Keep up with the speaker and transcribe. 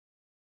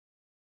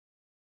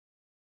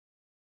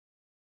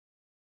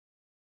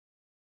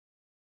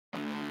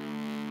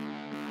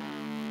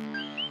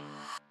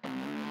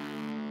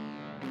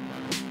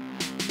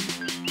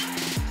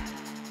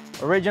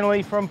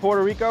Originally from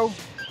Puerto Rico.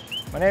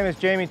 My name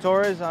is Jaime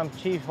Torres. I'm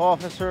Chief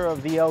Officer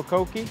of the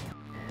Coquí.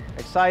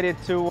 Excited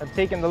to have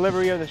taken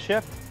delivery of the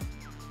ship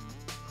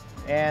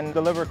and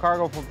deliver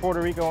cargo for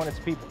Puerto Rico and its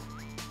people.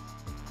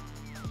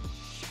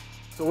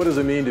 So what does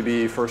it mean to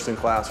be first in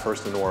class,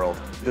 first in the world?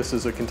 This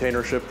is a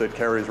container ship that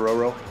carries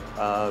RoRo.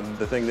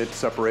 The thing that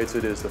separates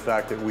it is the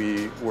fact that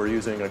we're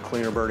using a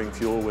cleaner burning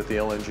fuel with the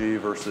LNG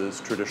versus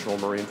traditional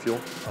marine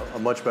fuel. A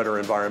much better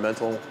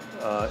environmental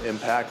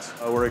impact.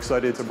 We're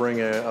excited to bring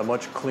a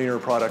much cleaner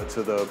product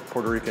to the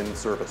Puerto Rican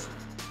service.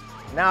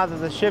 Now that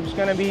the ship's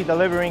going to be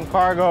delivering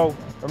cargo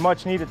or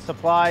much needed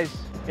supplies,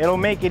 it'll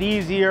make it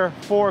easier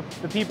for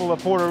the people of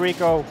Puerto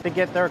Rico to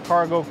get their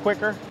cargo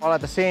quicker, while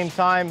at the same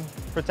time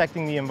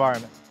protecting the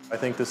environment. I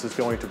think this is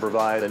going to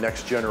provide the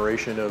next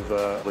generation of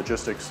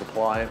logistics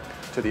supply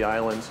to the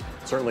islands.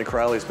 Certainly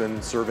Crowley's been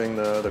serving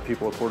the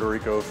people of Puerto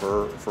Rico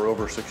for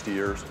over 60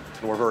 years.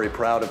 And we're very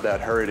proud of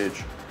that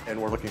heritage,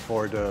 and we're looking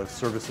forward to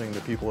servicing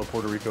the people of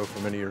Puerto Rico for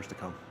many years to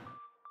come.